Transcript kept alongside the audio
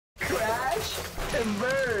Crash and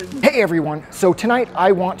burn. Hey everyone, so tonight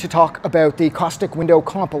I want to talk about the Caustic Window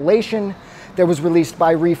compilation that was released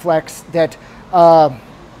by Reflex that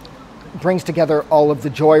brings together all of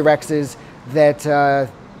the Joyrexes that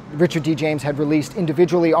Richard D. James had released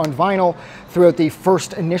individually on vinyl throughout the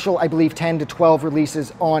first initial, I believe, 10 to 12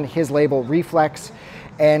 releases on his label Reflex.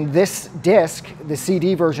 And this disc, the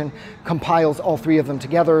CD version, compiles all three of them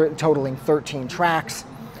together, totaling 13 tracks.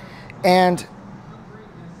 And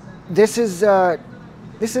this is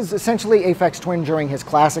essentially Aphex Twin during his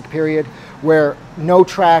classic period, where no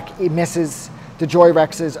track misses. The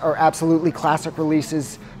Joyrexes are absolutely classic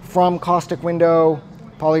releases from Caustic Window,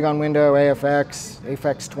 Polygon Window,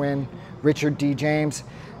 Aphex Twin, Richard D. James,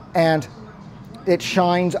 and it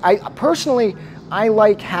shines. Personally, I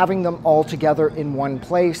like having them all together in one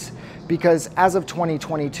place because as of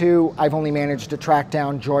 2022, I've only managed to track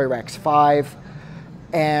down Joyrex 5,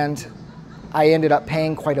 and I ended up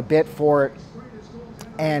paying quite a bit for it.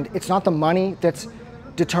 And it's not the money that's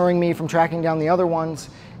deterring me from tracking down the other ones.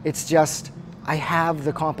 It's just I have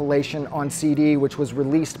the compilation on CD, which was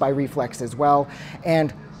released by Reflex as well.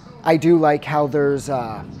 And I do like how there's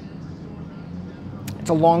it's a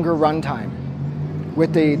longer runtime.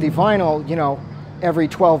 With the vinyl, you know, every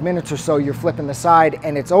 12 minutes or so you're flipping the side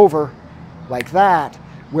and it's over like that.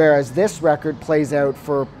 Whereas this record plays out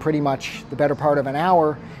for pretty much the better part of an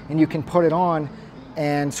hour, and you can put it on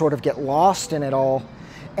and sort of get lost in it all.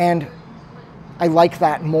 And I like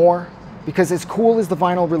that more because as cool as the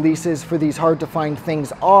vinyl releases for these hard to find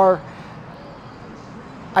things are,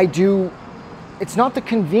 it's not the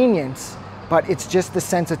convenience, but it's just the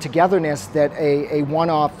sense of togetherness that a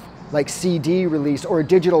one-off like CD release or a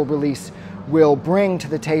digital release will bring to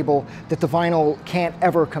the table that the vinyl can't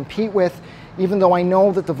ever compete with, even though I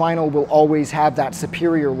know that the vinyl will always have that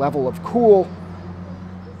superior level of cool.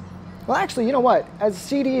 Well, actually, you know what? As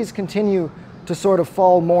CDs continue to sort of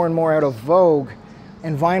fall more and more out of vogue,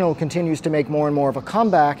 and vinyl continues to make more and more of a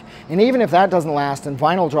comeback, and even if that doesn't last and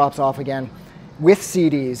vinyl drops off again with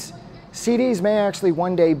CDs, CDs may actually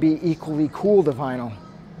one day be equally cool to vinyl,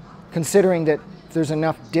 considering that there's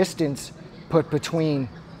enough distance put between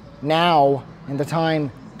now and the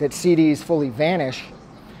time that CDs fully vanish.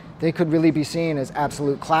 They could really be seen as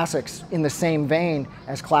absolute classics in the same vein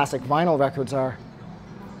as classic vinyl records are.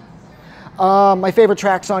 My favorite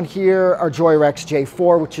tracks on here are Joyrex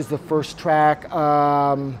J4, which is the first track,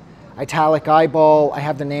 Italic Eyeball. I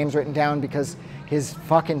have the names written down because his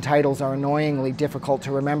fucking titles are annoyingly difficult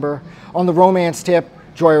to remember. On the romance tip,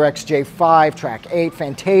 Joyrex J5, track 8,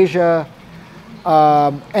 Fantasia.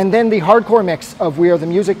 And then the hardcore mix of We Are the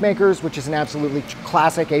Music Makers, which is an absolutely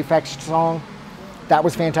classic Aphex song. That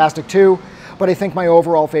was fantastic too. But I think my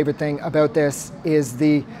overall favorite thing about this is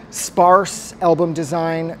the sparse album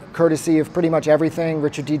design, courtesy of pretty much everything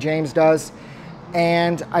Richard D. James does.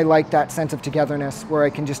 And I like that sense of togetherness where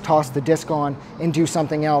I can just toss the disc on and do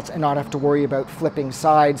something else and not have to worry about flipping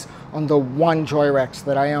sides on the one Joyrex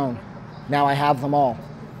that I own. Now I have them all.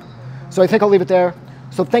 So I think I'll leave it there.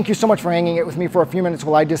 So thank you so much for hanging out with me for a few minutes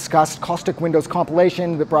while I discussed Caustic Window's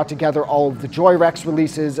compilation that brought together all of the Joyrex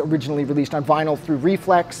releases originally released on vinyl through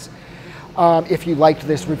Reflex. If you liked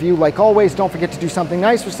this review, like always, don't forget to do something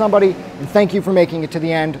nice for somebody, and thank you for making it to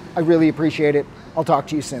the end. I really appreciate it. I'll talk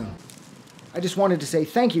to you soon. I just wanted to say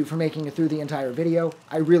thank you for making it through the entire video.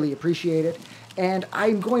 I really appreciate it. And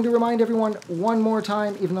I'm going to remind everyone one more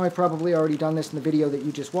time, even though I've probably already done this in the video that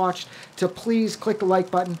you just watched, to please click the like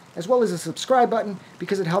button as well as the subscribe button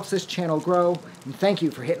because it helps this channel grow. And thank you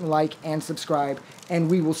for hitting like and subscribe, and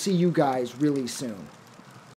we will see you guys really soon.